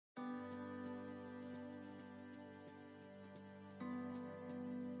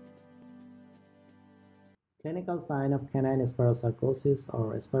Clinical sign of canine spirocercosis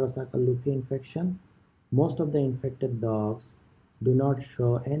or Spirocerca lupi infection. Most of the infected dogs do not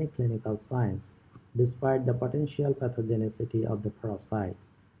show any clinical signs despite the potential pathogenicity of the parasite.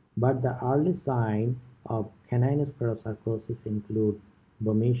 But the early signs of canine spirocercosis include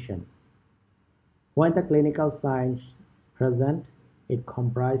vomission. When the clinical signs present, it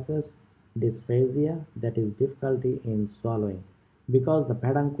comprises dysphagia, that is difficulty in swallowing, because the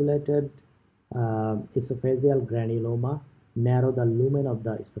pedunculated esophageal granuloma narrow the lumen of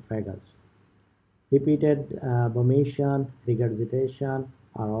the esophagus. Repeated vomission, regurgitation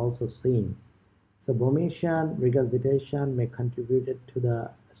are also seen. So vomission, regurgitation may contribute to the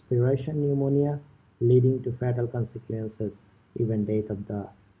aspiration pneumonia, leading to fatal consequences, even death of the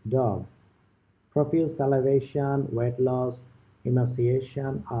dog. Profuse salivation, weight loss,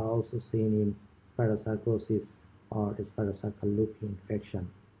 emaciation are also seen in spirocercosis or Spirocerca lupi infection.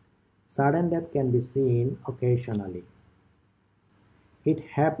 Sudden death can be seen occasionally. It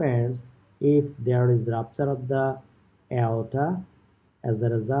happens if there is rupture of the aorta. As a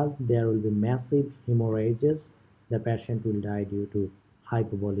result, there will be massive hemorrhages. The patient will die due to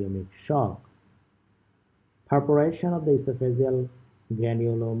hypovolemic shock. Perforation of the esophageal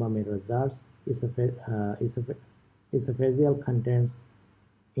granuloma may result esophageal contents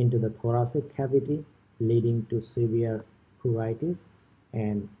into the thoracic cavity, leading to severe pruritus,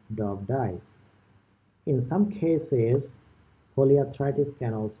 and dog dies. In some cases, polyarthritis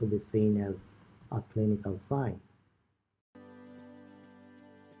can also be seen as a clinical sign.